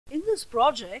this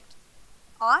project,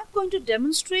 I'm going to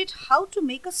demonstrate how to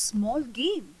make a small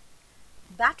game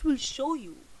that will show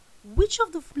you which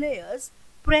of the players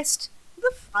pressed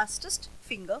the fastest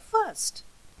finger first.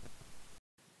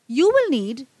 You will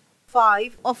need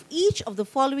 5 of each of the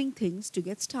following things to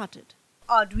get started: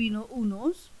 Arduino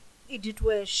Unos,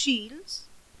 Idiotware shields,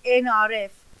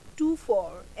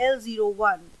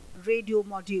 NRF24L01 radio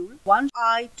module, one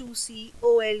I2C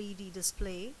OLED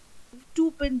display,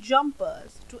 2-pin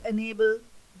jumpers to enable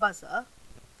buzzer,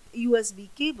 USB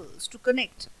cables to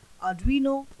connect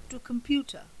Arduino to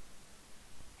computer,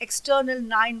 external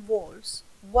 9 volts,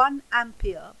 1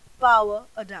 ampere power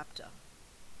adapter.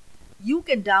 You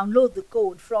can download the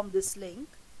code from this link,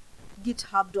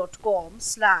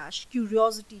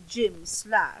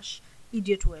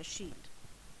 github.com/curiositygym/idiotwareshield.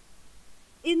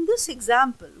 In this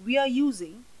example, we are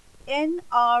using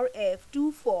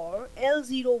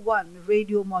NRF24L01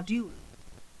 radio module,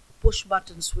 push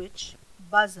button switch,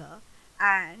 buzzer,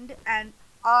 and an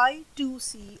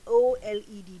I2C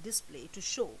OLED display to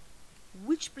show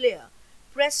which player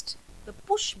pressed the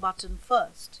push button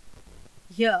first.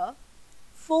 Here,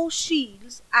 4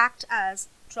 shields act as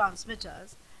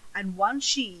transmitters and 1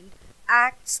 shield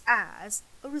acts as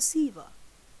a receiver.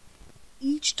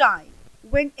 Each time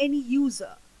when any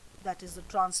user, that is the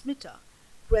transmitter,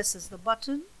 presses the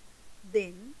button,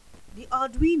 then the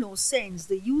Arduino sends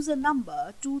the user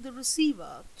number to the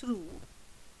receiver through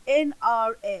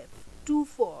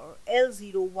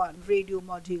NRF24L01 radio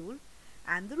module,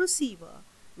 and the receiver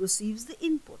receives the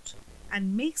input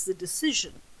and makes the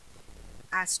decision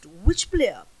as to which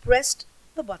player pressed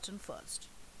the button first.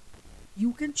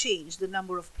 You can change the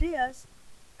number of players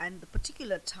and the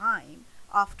particular time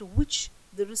after which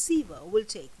the receiver will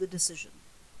take the decision.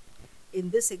 In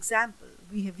this example,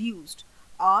 we have used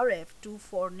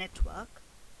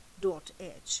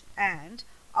rf24network.h and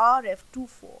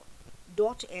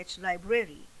rf24.h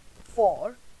library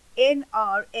for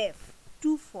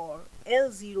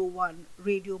NRF24L01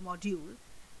 radio module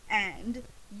and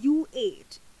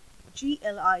U8glib.h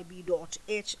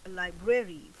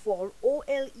library for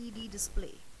OLED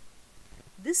display.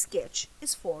 This sketch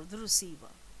is for the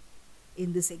receiver.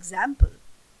 In this example,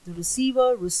 the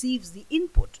receiver receives the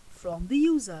input from the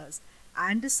users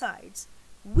and decides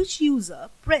which user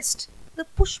pressed the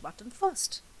push button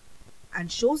first and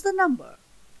shows the number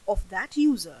of that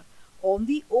user on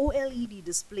the OLED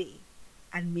display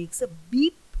and makes a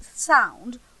beep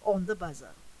sound on the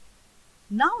buzzer.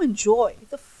 Now enjoy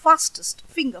the fastest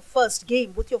finger first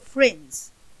game with your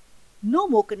friends. No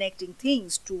more connecting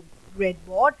things to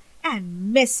breadboard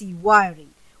and messy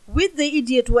wiring. With the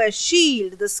Idiotware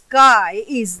shield, the sky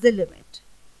is the limit.